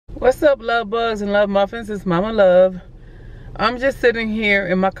What's up, love bugs and love muffins? It's Mama Love. I'm just sitting here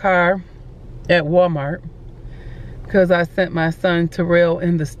in my car at Walmart because I sent my son Terrell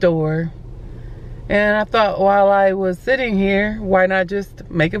in the store, and I thought while I was sitting here, why not just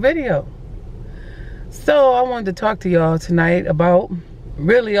make a video? So I wanted to talk to y'all tonight about,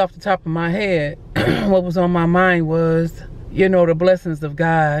 really off the top of my head, what was on my mind was, you know, the blessings of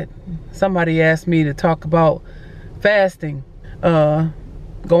God. Somebody asked me to talk about fasting,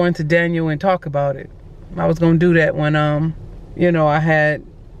 go into Daniel and talk about it. I was gonna do that when you know, I had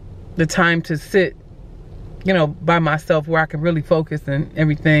the time to sit, you know, by myself where I could really focus and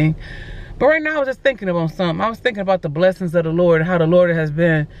everything. But right now I was just thinking about something. I was thinking about the blessings of the Lord, how the Lord has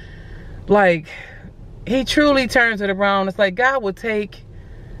been, like, he truly turns it around. It's like God will take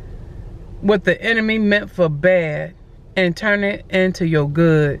what the enemy meant for bad and turn it into your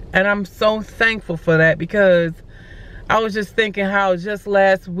good. And I'm so thankful for that, because I was just thinking how just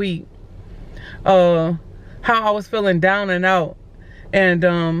last week, how I was feeling down and out.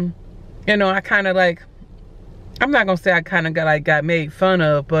 And, you know, I kind of like, I'm not going to say I kind of got made fun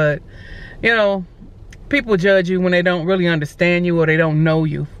of, but, you know, people judge you when they don't really understand you or they don't know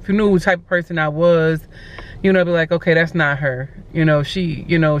you. If you knew the type of person I was, you know, be like, okay, that's not her. You know, she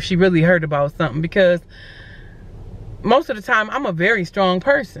really heard about something, because most of the time I'm a very strong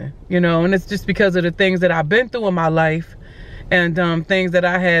person, you know, and it's just because of the things that I've been through in my life and things that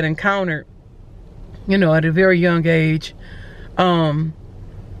I had encountered, you know, at a very young age. Your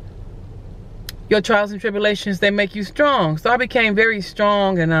trials and tribulations, they make you strong. So I became very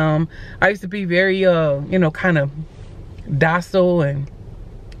strong, and I used to be very, you know, kind of docile and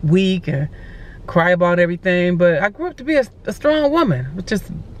weak and cry about everything. But I grew up to be a strong woman, which is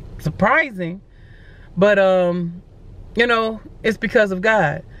surprising. But, you know, it's because of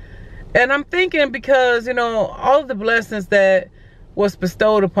God. And I'm thinking, because, you know, all of the blessings that was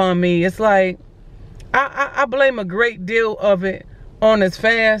bestowed upon me, it's like, I blame a great deal of it on this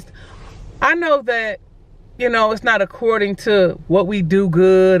fast. I know that, you know, it's not according to what we do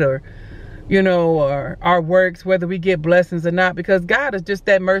good, or, you know, or our works, whether we get blessings or not, because God is just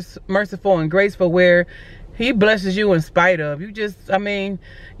that merciful and graceful, where he blesses you in spite of. You just, I mean,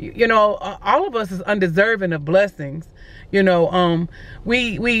 you know, all of us is undeserving of blessings. You know,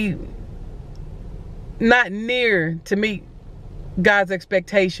 we not near to meet God's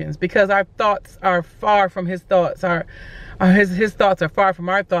expectations, because our thoughts are far from his thoughts. His thoughts are far from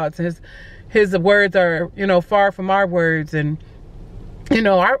our thoughts. His words are, you know, far from our words. And, you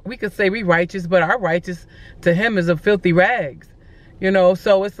know, we could say we righteous, but our righteous to him is of filthy rags. You know,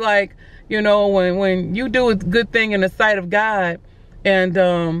 so it's like, you know, when you do a good thing in the sight of God,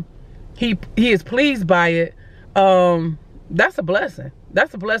 and he is pleased by it, that's a blessing.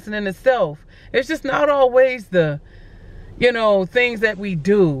 That's a blessing in itself. It's just not always the, you know, things that we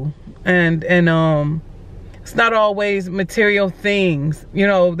do, and it's not always material things, you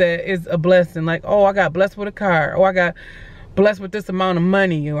know, that is a blessing. Like, oh, I got blessed with a car, or I got blessed with this amount of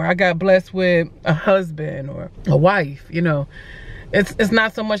money, or I got blessed with a husband or a wife. You know, it's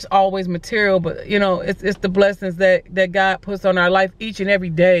not so much always material, but, you know, it's the blessings that God puts on our life each and every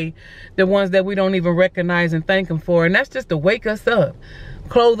day, the ones that we don't even recognize and thank him for. And that's just to wake us up,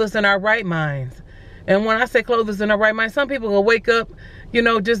 clothe us in our right minds. And when I say clothe us in our right mind, some people will wake up, you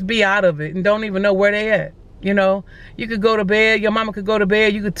know, just be out of it and don't even know where they at. You know, you could go to bed, your mama could go to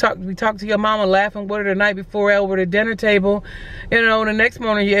bed, you could talk to your mama, laughing with her the night before over the dinner table. You know, the next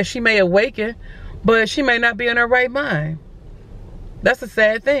morning, yeah, she may awaken, but she may not be in her right mind. That's a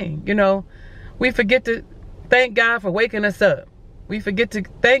sad thing. You know, we forget to thank God for waking us up. We forget to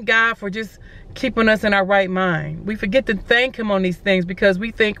thank God for just keeping us in our right mind. We forget to thank him on these things, because we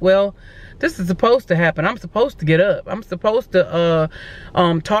think, well, this is supposed to happen. I'm supposed to get up. I'm supposed to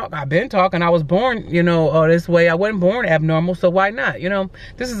talk. I've been talking. I was born, you know, this way. I wasn't born abnormal, so why not? You know,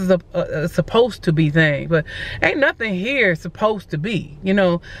 this is a supposed to be thing. But ain't nothing here supposed to be. You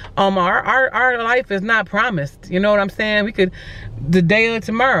know, our life is not promised. You know what I'm saying? We could, the day of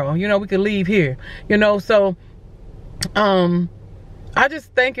tomorrow, you know, we could leave here. You know, so I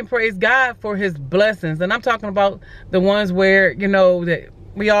just thank and praise God for his blessings. And I'm talking about the ones where, you know, that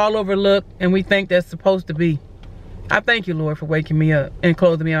we all overlook and we think that's supposed to be. I thank you, Lord, for waking me up and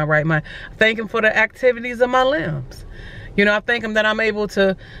clothing me in my right mind. I thank him for the activities of my limbs. You know, I thank him that I'm able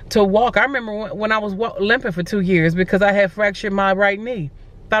to walk. I remember when I was limping for 2 years because I had fractured my right knee.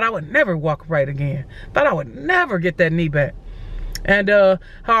 Thought I would never walk right again. Thought I would never get that knee back. And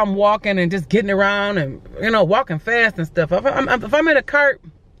how I'm walking and just getting around and, you know, walking fast and stuff. If I'm in a cart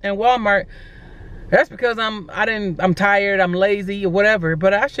in Walmart, that's because I'm tired, I'm lazy or whatever.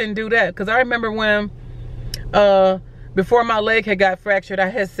 But I shouldn't do that, because I remember when before my leg had got fractured, I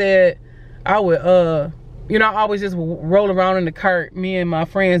had said I would, you know, I always just roll around in the cart, me and my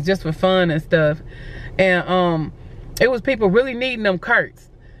friends, just for fun and stuff. And it was people really needing them carts,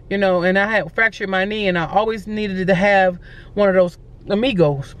 you know, and I had fractured my knee, and I always needed to have one of those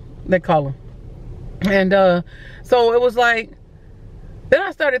amigos, they call them. And so it was like, then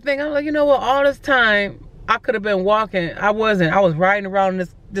I started thinking, I'm like, you know what, all this time I could have been walking. I wasn't. I was riding around in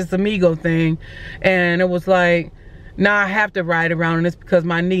this amigo thing, and it was like, now I have to ride around in this because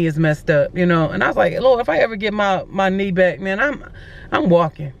my knee is messed up, you know. And I was like, Lord, if I ever get my knee back, man, I'm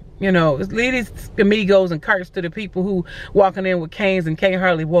walking, you know. Leave these amigos and carts to the people who walking in with canes and can't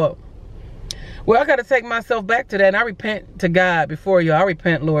hardly walk. Well, I got to take myself back to that, and I repent to God before you. I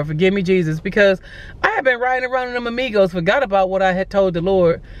repent, Lord, forgive me, Jesus, because I had been riding around in them amigos, forgot about what I had told the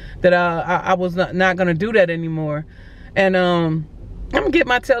Lord, that I was not going to do that anymore. And I'm going to get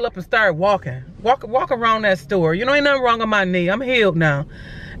my tail up and start walking. Walk around that store. You know, ain't nothing wrong with my knee. I'm healed now.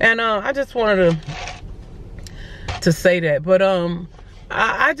 And I just wanted to say that. But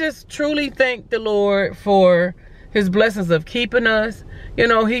I just truly thank the Lord for his blessings of keeping us. You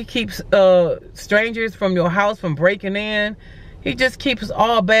know, he keeps strangers from your house from breaking in. He just keeps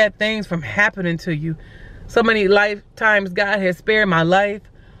all bad things from happening to you. So many lifetimes God has spared my life.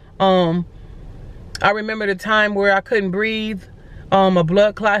 I remember the time where I couldn't breathe. A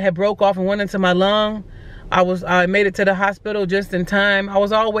blood clot had broke off and went into my lung. I made it to the hospital just in time. It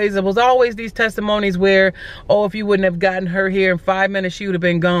was always these testimonies where, oh, if you wouldn't have gotten her here in 5 minutes, she would have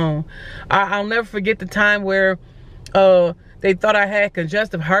been gone. I'll never forget the time where they thought I had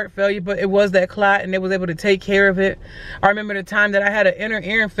congestive heart failure, but it was that clot, and they was able to take care of it. I remember the time that I had an inner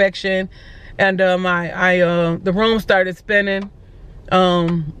ear infection, and the room started spinning.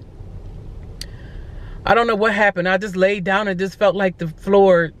 I don't know what happened. I just laid down and just felt like the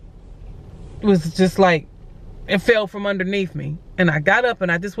floor was just like, it fell from underneath me. And I got up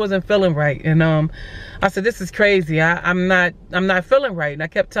and I just wasn't feeling right. And I said, this is crazy. I'm not feeling right. And I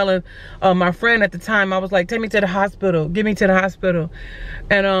kept telling my friend at the time, I was like, take me to the hospital. Get me to the hospital.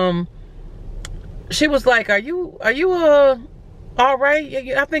 And she was like, are you all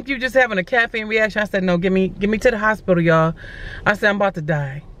right? I think you're just having a caffeine reaction. I said, no, get me to the hospital, y'all. I said, I'm about to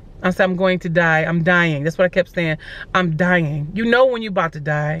die. I said, I'm going to die. I'm dying. That's what I kept saying. I'm dying. You know when you're about to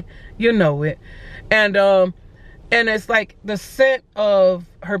die. You know it. And it's like the scent of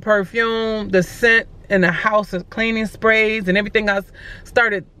her perfume, the scent in the house of cleaning sprays and everything else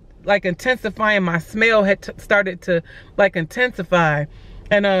started like intensifying. My smell had started to like intensify.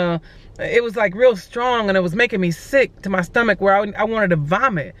 And it was like real strong, and it was making me sick to my stomach where I wanted to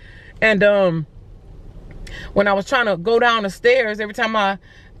vomit. And when I was trying to go down the stairs, every time I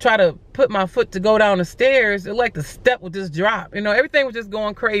try to put my foot to go down the stairs, it like the step would just drop. You know, everything was just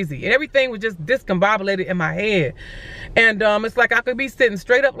going crazy, and everything was just discombobulated in my head. And it's like I could be sitting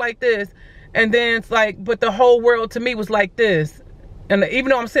straight up like this, and then it's like, but the whole world to me was like this. And even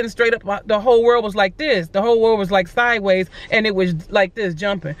though I'm sitting straight up, the whole world was like this. The whole world was like sideways, and it was like this,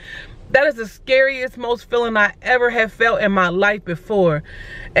 jumping. That is the scariest, most feeling I ever have felt in my life before.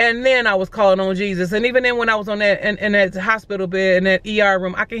 And then I was calling on Jesus. And even then when I was on that in that hospital bed, in that ER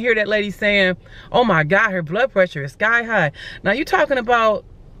room, I can hear that lady saying, oh my God, her blood pressure is sky high. Now you're talking about,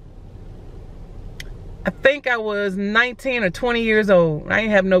 I think I was 19 or 20 years old. I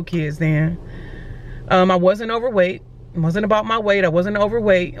didn't have no kids then. I wasn't overweight. It wasn't about my weight. I wasn't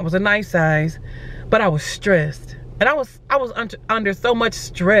overweight. I was a nice size. But I was stressed. And I was under so much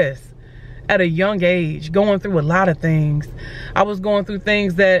stress at a young age, going through a lot of things. I was going through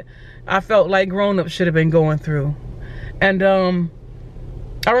things that I felt like grown-ups should have been going through. And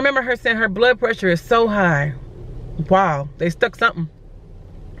I remember her saying her blood pressure is so high. Wow, they stuck something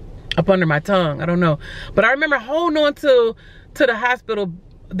up under my tongue. I don't know. But I remember holding on to the hospital,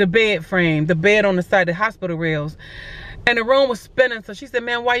 the bed frame, the bed on the side, the hospital rails. And the room was spinning. So she said,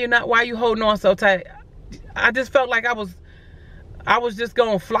 man, why you holding on so tight? I just felt like I was just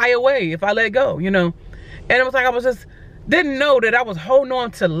gonna fly away if I let go, you know. And it was like I was just didn't know that I was holding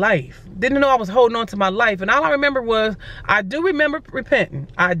on to life. Didn't know I was holding on to my life. And all I remember was, I do remember repenting.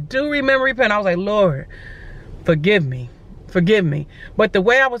 I do remember repenting. I was like, Lord, forgive me. Forgive me. But the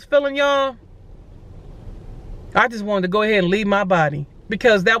way I was feeling, y'all, I just wanted to go ahead and leave my body.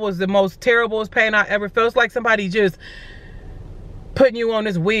 Because that was the most terrible pain I ever felt. It's like somebody just putting you on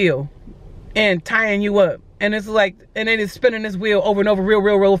this wheel and tying you up. And it's like, and then it's spinning this wheel over and over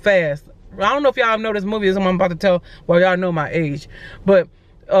real fast. I don't know if y'all know this movie, as I'm about to tell, well, y'all know my age. But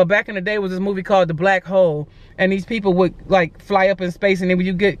back in the day was this movie called The Black Hole. And these people would like fly up in space, and then when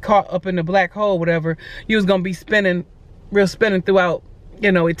you get caught up in the black hole, whatever, you was gonna be spinning throughout,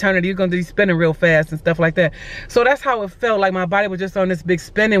 you know, eternity. You're gonna be spinning real fast and stuff like that. So that's how it felt, like my body was just on this big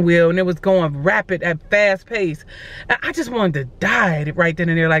spinning wheel, and it was going rapid at fast pace. And I just wanted to die right then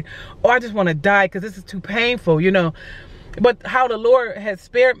and there, like, oh, I just want to die because this is too painful, you know. But how the Lord had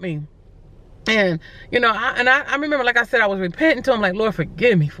spared me. And, you know, I remember, like I said, I was repenting to him, like, Lord,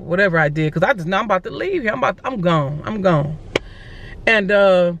 forgive me for whatever I did. Because I'm about to leave here. I'm gone. And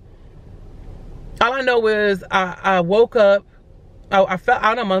all I know is I woke up. I felt,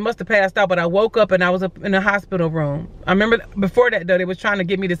 I don't know, I must have passed out, but I woke up and I was up in the hospital room. I remember before that, though, they was trying to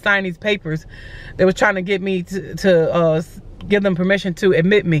get me to sign these papers. They was trying to get me to give them permission to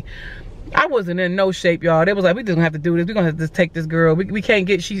admit me. I wasn't in no shape, y'all. They was like, we just gonna have to do this. We're gonna have to just take this girl. We can't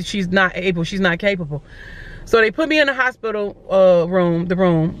get, she's not able, she's not capable. So they put me in the hospital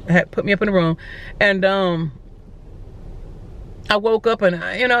room, had put me up in the room. And I woke up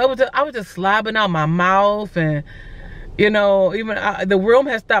and, you know, I was just slobbing out my mouth, and, you know, even the room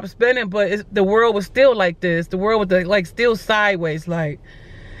had stopped spinning, but the world was still like this. The world was like still sideways, like.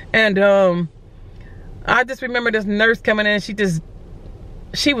 And I just remember this nurse coming in.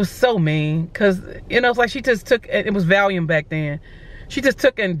 She was so mean, because, you know, it's like she just took, it was Valium back then. She just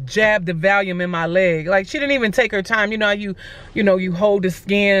took and jabbed the Valium in my leg. Like, she didn't even take her time. You know, you hold the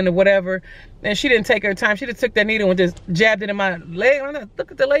skin or whatever. And she didn't take her time. She just took that needle and just jabbed it in my leg. I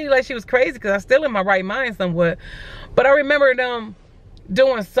look at the lady like she was crazy, because I'm still in my right mind somewhat. But I remember them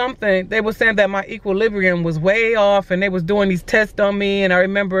doing something. They were saying that my equilibrium was way off, and they was doing these tests on me. And I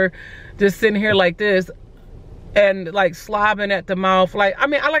remember just sitting here like this, and like slobbing at the mouth. Like, I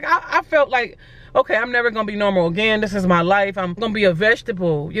mean, I felt like, okay, I'm never gonna be normal again. This is my life. I'm gonna be a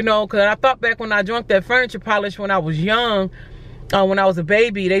vegetable, you know. Because I thought back when I drank that furniture polish when I was young, when I was a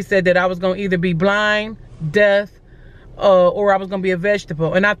baby, they said that I was gonna either be blind, deaf, or I was gonna be a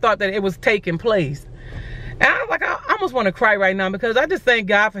vegetable. And I thought that it was taking place. And I almost want to cry right now, because I just thank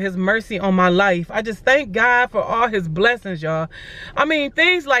God for his mercy on my life. I just thank God for all his blessings, y'all. I mean,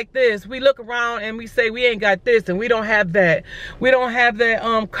 things like this, we look around and we say we ain't got this and we don't have that. We don't have that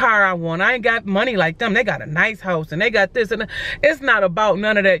car I want. I ain't got money like them. They got a nice house and they got this. And it's not about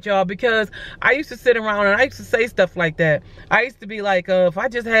none of that, y'all, because I used to sit around and I used to say stuff like that. I used to be like, if I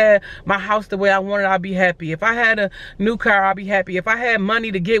just had my house the way I wanted, I'd be happy. If I had a new car, I'd be happy. If I had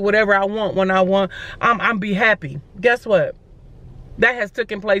money to get whatever I want when I want, I'm be happy. Guess what? That has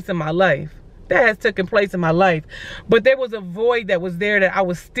taken place in my life. That has taken place in my life. But there was a void that was there, that I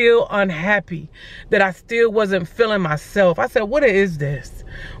was still unhappy, that I still wasn't feeling myself. I said, what is this?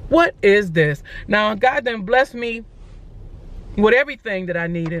 What is this? Now, God done blessed me with everything that I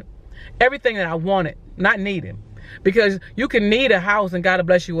needed, everything that I wanted, not needed. Because you can need a house and God will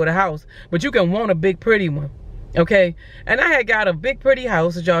bless you with a house, but you can want a big, pretty one. Okay? And I had got a big, pretty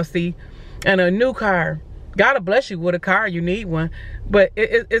house, as y'all see, and a new car. God will bless you with a car. You need one, but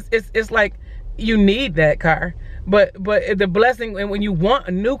it's like you need that car. But the blessing when you want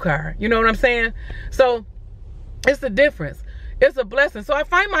a new car, you know what I'm saying? So it's the difference. It's a blessing. So I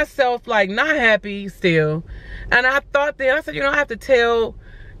find myself like not happy still, and I thought then, I said, you know, I have to tell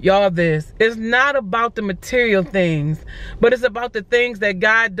y'all this. It's not about the material things, but it's about the things that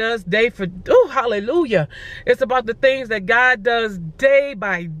God does day for day. Oh, hallelujah! It's about the things that God does day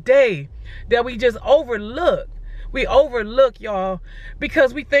by day, that we just overlook. We overlook, y'all,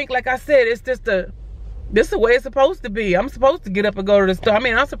 because we think, like I said, it's just this is the way it's supposed to be. I'm supposed to get up and go to the store. I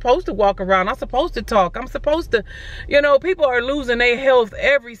mean, I'm supposed to walk around. I'm supposed to talk. I'm supposed to, you know, people are losing their health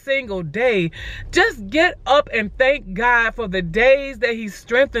every single day. Just get up and thank God for the days that he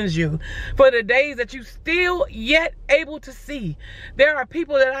strengthens you, for the days that you still yet able to see. There are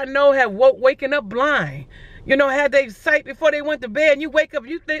people that I know have waking up blind. You know, had they sight before they went to bed, and you wake up,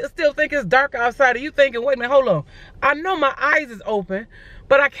 you still think it's dark outside, and you thinking, wait a minute, hold on. I know my eyes is open,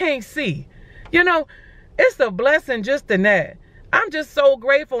 but I can't see. You know, it's a blessing just in that. I'm just so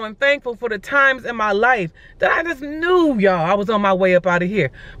grateful and thankful for the times in my life that I just knew, y'all, I was on my way up out of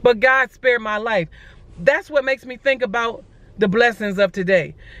here. But God spared my life. That's what makes me think about the blessings of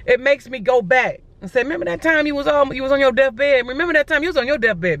today. It makes me go back and say, remember that time you was on your deathbed? Remember that time you was on your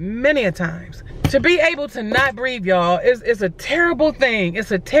deathbed many a times. To be able to not breathe, y'all, is a terrible thing.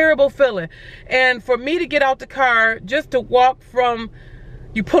 It's a terrible feeling. And for me to get out the car, just to walk from,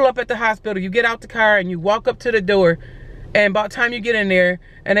 you pull up at the hospital, you get out the car and you walk up to the door, and about time you get in there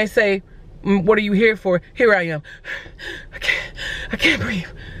and they say, what are you here for? Here I am. I can't breathe.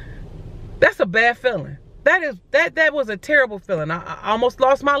 That's a bad feeling. That was a terrible feeling. I almost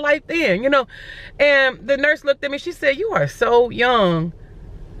lost my life then, you know. And the nurse looked at me, she said, you are so young.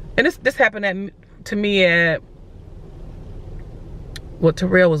 And this happened to me at, well,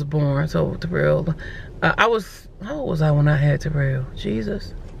 Terrell was born. So Terrell, how old was I when I had Terrell?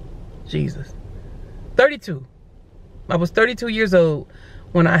 Jesus. 32. I was 32 years old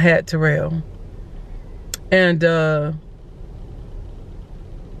when I had Terrell. And the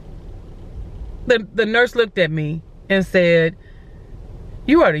nurse looked at me and said,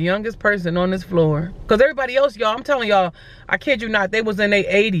 "You are the youngest person on this floor." Because everybody else, y'all, I'm telling y'all, I kid you not, they was in their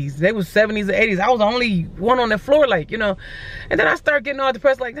 80s. They was 70s and 80s. I was the only one on the floor, like, you know. And then I started getting all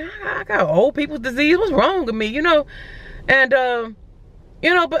depressed, like, I got old people's disease. What's wrong with me, you know? And,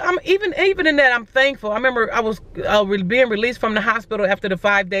 you know, but I'm even in that, I'm thankful. I remember I was being released from the hospital after the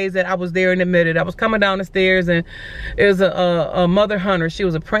 5 days that I was there and admitted. I was coming down the stairs, and it was a mother hunter. She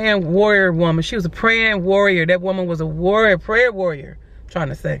was a praying warrior woman. She was a praying warrior. That woman was a warrior, prayer warrior, I'm trying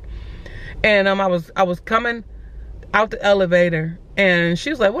to say. And I was coming out the elevator, and she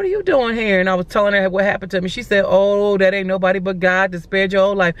was like, "What are you doing here?" And I was telling her what happened to me. She said, "Oh, that ain't nobody but God that spared your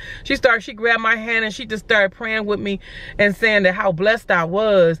whole life." She grabbed my hand, and she just started praying with me and saying that how blessed I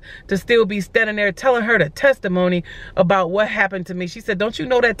was to still be standing there telling her the testimony about what happened to me. She said, "Don't you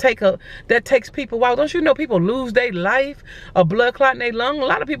know that takes people out? Don't you know people lose their life, a blood clot in their lung? A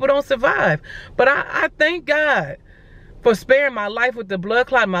lot of people don't survive." But I thank God for sparing my life with the blood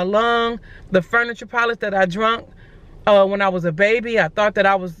clot in my lung, the furniture polish that I drunk when I was a baby. I thought that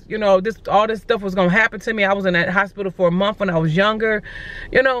I was, you know, all this stuff was gonna happen to me. I was in that hospital for a month when I was younger.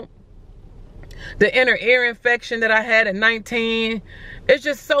 You know, the inner ear infection that I had at 19. It's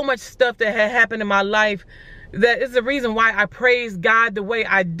just so much stuff that had happened in my life that is the reason why I praise God the way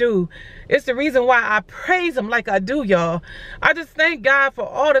I do. It's the reason why I praise him like I do, y'all. I just thank God for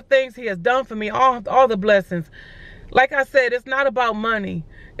all the things he has done for me, all the blessings. Like I said, it's not about money.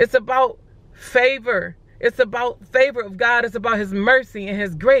 It's about favor. It's about favor of God. It's about his mercy and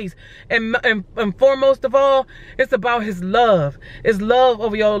his grace. And foremost of all, it's about his love. It's love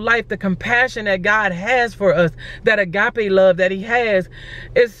over your life, the compassion that God has for us, that agape love that he has.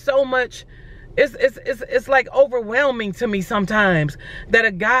 Is so much, it's like overwhelming to me sometimes that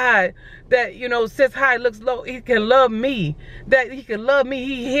a God that, you know, sits high, looks low, he can love me. That he can love me.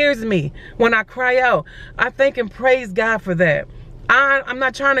 He hears me when I cry out. I thank and praise God for that. I'm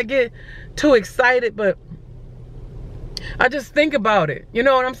not trying to get too excited, but I just think about it. You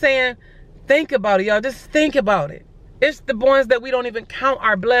know what I'm saying? Think about it, y'all. Just think about it. It's the ones that we don't even count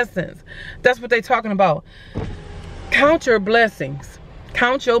our blessings. That's what they're talking about. Count your blessings.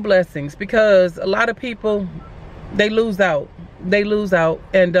 Count your blessings, because a lot of people, they lose out. They lose out,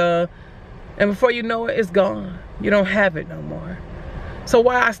 and before you know it, it's gone. You don't have it no more. So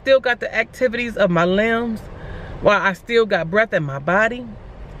while I still got the activities of my limbs, while I still got breath in my body,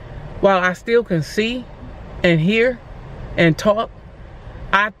 while I still can see and hear and talk,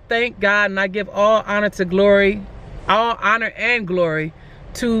 I thank God, and I give all honor to glory, all honor and glory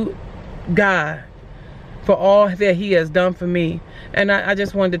to God for all that he has done for me. And I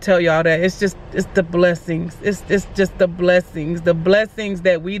just wanted to tell y'all that it's the blessings. It's just the blessings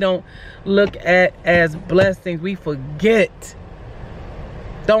that we don't look at as blessings. We forget.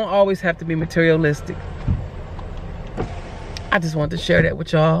 Don't always have to be materialistic. I just wanted to share that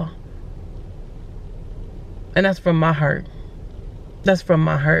with y'all. And that's from my heart. That's from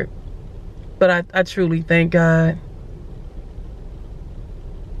my heart. But I truly thank God.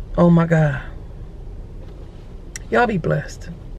 Oh my God. Y'all be blessed.